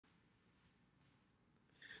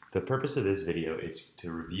The purpose of this video is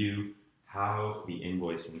to review how the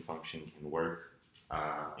invoicing function can work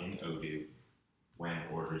in Odoo when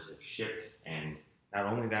orders have shipped, and not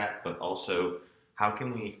only that, but also how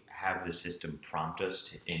can we have the system prompt us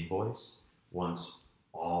to invoice once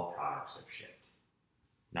all products have shipped,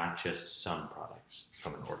 not just some products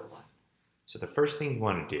from an order line. So the first thing you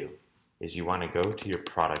want to do is you want to go to your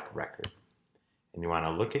product record, and you want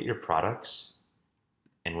to look at your products,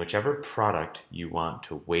 and whichever product you want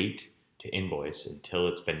to wait to invoice until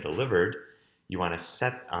it's been delivered, you want to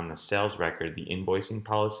set on the sales record the invoicing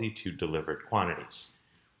policy to delivered quantities.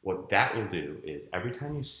 What that will do is every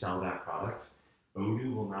time you sell that product,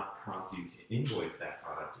 Odoo will not prompt you to invoice that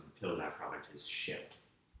product until that product is shipped,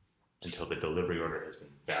 until the delivery order has been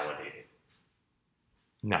validated.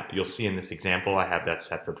 Now, you'll see in this example, I have that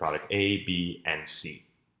set for product A, B, and C.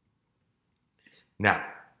 Now,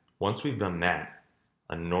 once we've done that,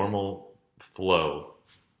 a normal flow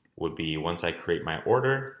would be once I create my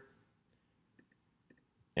order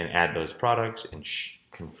and add those products and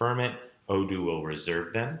confirm it, Odoo will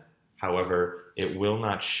reserve them. However, it will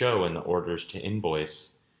not show in the orders to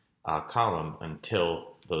invoice column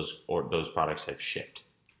until those products have shipped.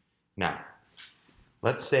 Now,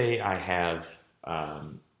 let's say I have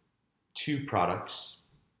 2 products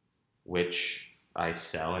which I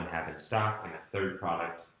sell and have in stock, and a third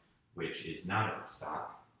product which is not in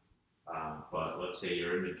stock. But let's say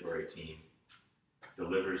your inventory team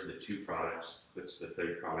delivers the 2 products, puts the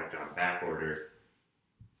third product on back order.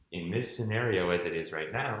 In this scenario, as it is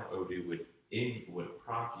right now, Odoo would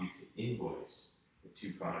prompt you to invoice the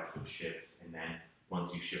 2 products when shipped, and then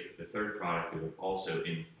once you ship the third product, it would also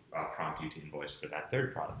prompt you to invoice for that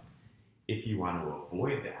third product. If you want to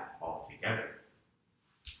avoid that altogether,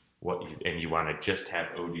 and you want to just have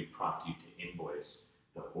Odoo prompt you to invoice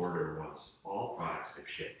the order once all products have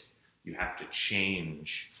shipped, you have to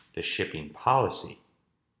change the shipping policy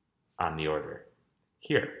on the order.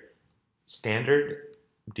 Here, standard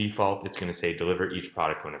default, it's going to say deliver each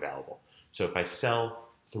product when available. So if I sell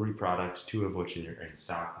 3 products, 2 of which are in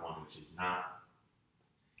stock, 1 which is not,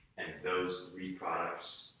 and those 3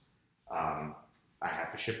 products, I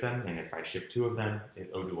have to ship them, and if I ship 2 of them,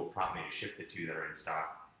 Odoo will prompt me to ship the 2 that are in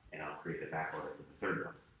stock, and I'll create the back order for the third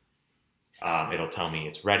one. It'll tell me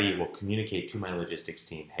it's ready. It will communicate to my logistics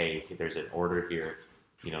team, hey, there's an order here,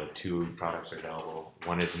 2 products are available,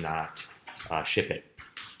 1 is not, ship it.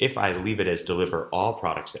 If I leave it as deliver all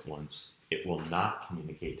products at once, it will not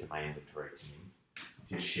communicate to my inventory team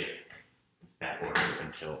to ship that order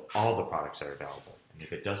until all the products are available. And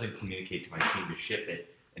if it doesn't communicate to my team to ship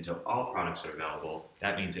it until all products are available,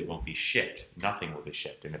 that means it won't be shipped. Nothing will be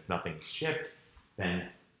shipped. And if nothing is shipped, then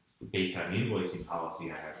based on the invoicing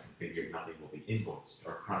policy I have configured, nothing will be invoiced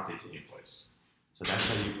or prompted to invoice. So that's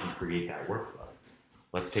how you can create that workflow.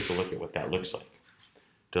 Let's take a look at what that looks like.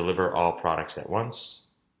 Deliver all products at once.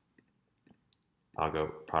 I'll go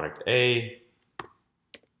product A,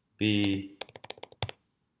 B,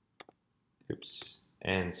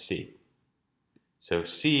 and C. So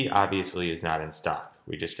C obviously is not in stock.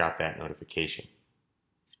 We just got that notification.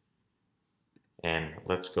 And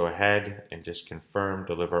let's go ahead and just confirm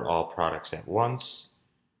deliver all products at once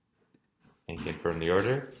and confirm the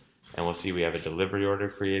order. And we'll see we have a delivery order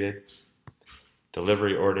created.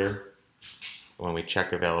 Delivery order, when we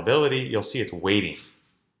check availability, you'll see it's waiting.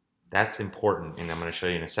 That's important, and I'm going to show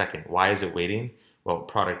you in a second. Why is it waiting? Well,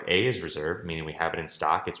 product A is reserved, meaning we have it in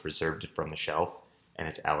stock. It's reserved it from the shelf, and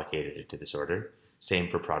it's allocated it to this order. Same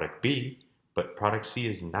for product B, but product C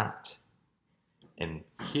is not. And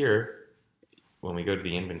here, when we go to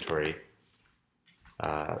the inventory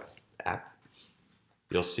app,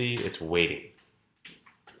 you'll see it's waiting.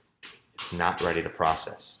 It's not ready to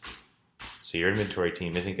process. So your inventory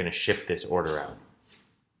team isn't going to ship this order out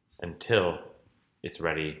until it's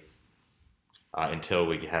ready, until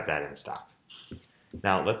we have that in stock.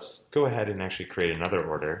 Now let's go ahead and actually create another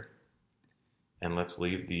order, and let's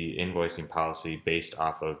leave the invoicing policy based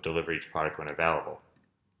off of deliver each product when available.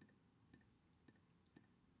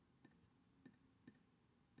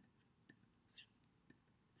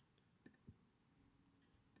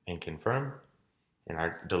 And confirm. In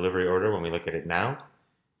our delivery order, when we look at it now,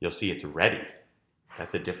 you'll see it's ready.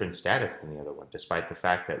 That's a different status than the other one, despite the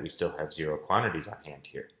fact that we still have 0 quantities on hand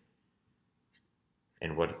here.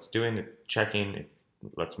 And what it's doing, it's checking, it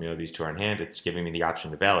lets me know these 2 are on hand, it's giving me the option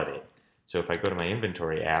to validate. So if I go to my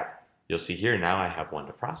inventory app, you'll see here now I have 1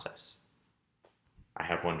 to process. I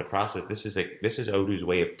have 1 to process. This is Odoo's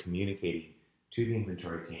way of communicating to the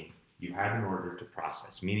inventory team. You have an order to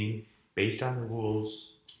process, meaning based on the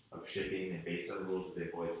rules of shipping and based on the rules of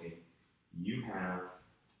invoicing, you have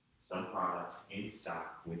some product in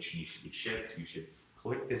stock which needs to be shipped, you should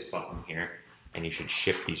click this button here and you should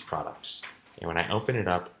ship these products. And when I open it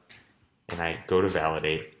up and I go to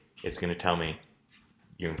validate, it's going to tell me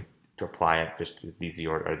you to apply it, just these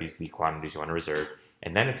are the quantities you want to reserve,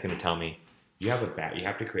 and then it's going to tell me you have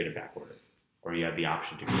to create a back order, or you have the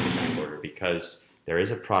option to create a back order because there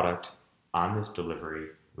is a product on this delivery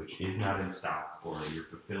which is not in stock, or you're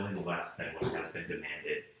fulfilling less than what has been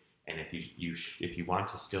demanded. And if you want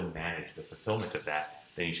to still manage the fulfillment of that,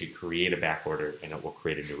 then you should create a back order and it will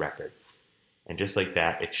create a new record. And just like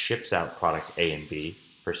that, it ships out product A and B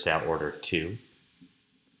for sale order 2,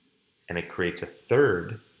 and it creates a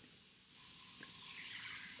third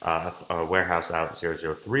a warehouse out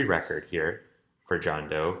 003 record here for John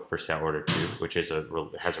Doe for sale order 2, which has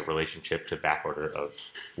a relationship to back order of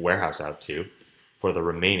warehouse out 2 for the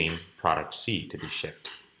remaining product C to be shipped.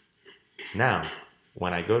 Now,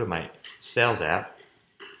 when I go to my sales app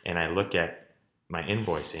and I look at my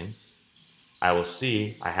invoicing, I will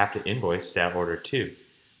see I have to invoice sale order 2,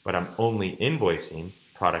 but I'm only invoicing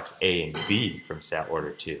products A and B from sale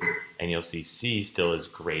order 2. And you'll see C still is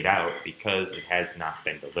grayed out because it has not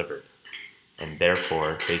been delivered. And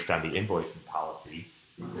therefore, based on the invoicing policy,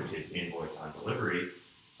 which is invoice on delivery,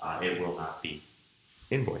 it will not be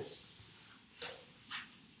invoiced.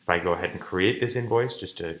 If I go ahead and create this invoice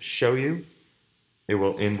just to show you, it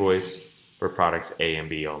will invoice for products A and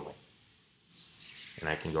B only. And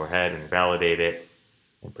I can go ahead and validate it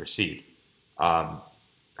and proceed.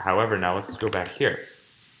 However, now let's go back here.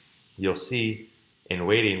 You'll see in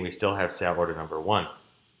waiting, we still have sale order number 1,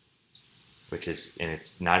 and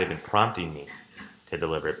it's not even prompting me to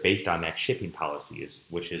deliver it based on that shipping policy,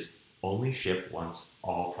 which is only ship once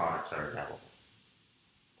all products are available.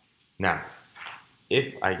 Now,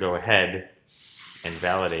 if I go ahead and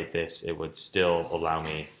validate this, it would still allow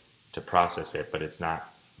me to process it, but it's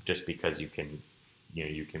not just because you can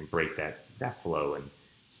break that flow and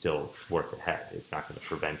still work ahead. It's not going to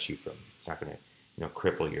prevent you from, it's not going to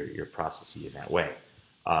cripple your processes in that way.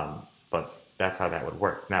 But that's how that would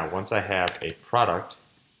work. Now, once I have a product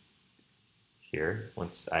here,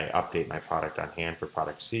 once I update my product on hand for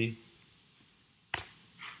product C,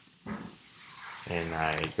 and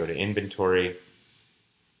I go to inventory,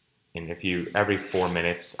 and every 4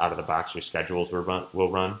 minutes out of the box, your schedules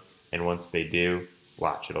will run, and once they do,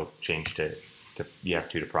 watch, it'll change to you have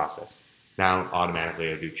 2 to process. Now, automatically,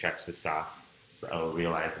 Odoo checks the stock, so it'll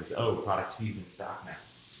realize, oh, product C is in stock now,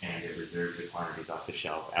 and it reserves the quantities off the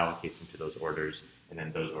shelf, allocates them to those orders, and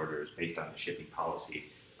then those orders, based on the shipping policy,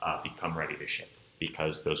 become ready to ship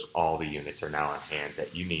because all the units are now on hand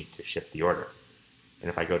that you need to ship the order. And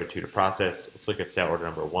if I go to 2 to process, let's look at sale order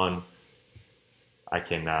number 1. I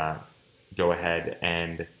can go ahead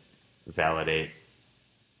and validate.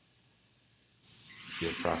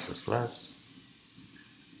 You'll process less.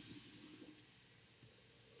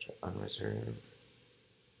 Check unreserved.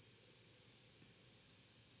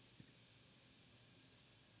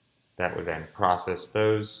 That would then process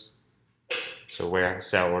those. So where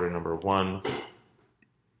sale order number 1,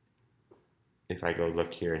 if I go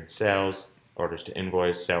look here in sales, orders to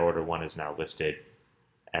invoice, sale order 1 is now listed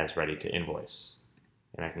as ready to invoice.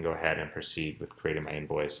 And I can go ahead and proceed with creating my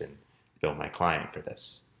invoice and bill my client for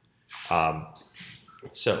this.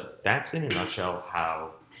 So that's in a nutshell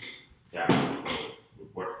how that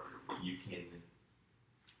would work. You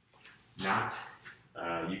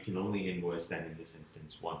can only invoice them in this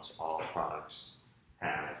instance once all products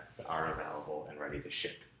are available and ready to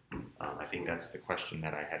ship. I think that's the question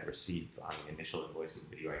that I had received on the initial invoicing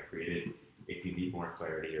video I created. If you need more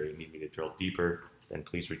clarity or you need me to drill deeper, then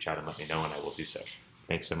please reach out and let me know and I will do so.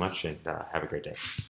 Thanks so much and have a great day.